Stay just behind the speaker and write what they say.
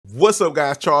What's up,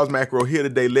 guys? Charles Macro here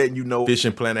today, letting you know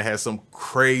Fishing Planet has some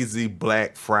crazy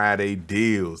Black Friday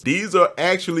deals. These are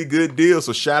actually good deals,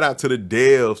 so shout out to the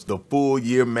devs. The full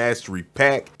year mastery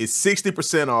pack is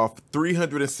 60% off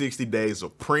 360 days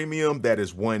of premium. That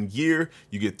is 1 year.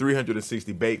 You get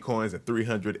 360 bait coins and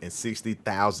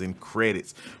 360,000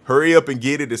 credits. Hurry up and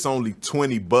get it. It's only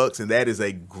 20 bucks, and that is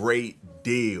a great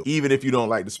deal, even if you don't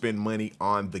like to spend money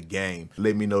on the game.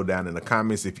 Let me know down in the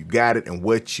comments if you got it and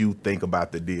what you think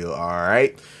about the deal. All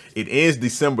right, it ends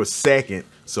December 2nd,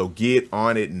 so get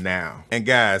on it now. And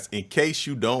guys, in case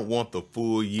you don't want the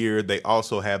full year, they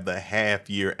also have the half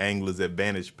year Anglers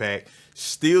Advantage pack,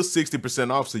 still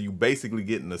 60% off, so you basically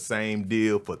getting the same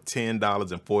deal for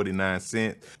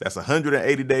 $10.49. That's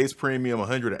 180 days premium,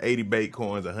 180 bait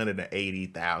coins,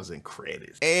 180,000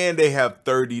 credits. And they have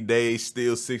 30 days,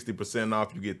 still 60%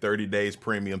 off. You get 30 days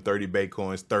premium, 30 bait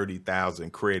coins,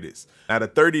 30,000 credits. Now the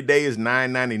 30 day is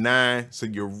 $9.99, so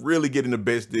you're really getting the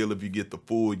best deal if you get the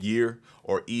full year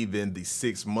or even the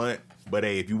 6 month. But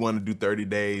hey, if you want to do 30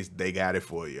 days, they got it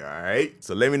for you, all right?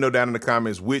 So let me know down in the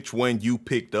comments which one you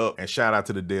picked up, and shout out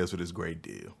to the devs for this great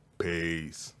deal.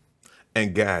 Peace.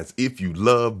 And guys, if you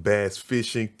love bass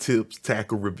fishing tips,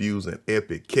 tackle reviews, and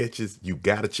epic catches, you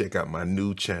gotta check out my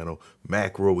new channel,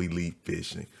 Macro Elite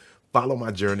Fishing. Follow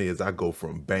my journey as I go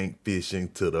from bank fishing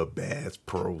to the Bass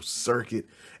Pro circuit,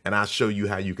 and I'll show you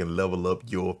how you can level up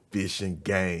your fishing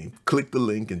game. Click the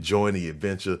link and join the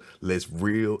adventure. Let's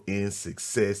reel in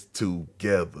success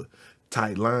together.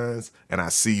 Tight lines, and I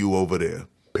see you over there.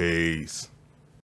 Peace.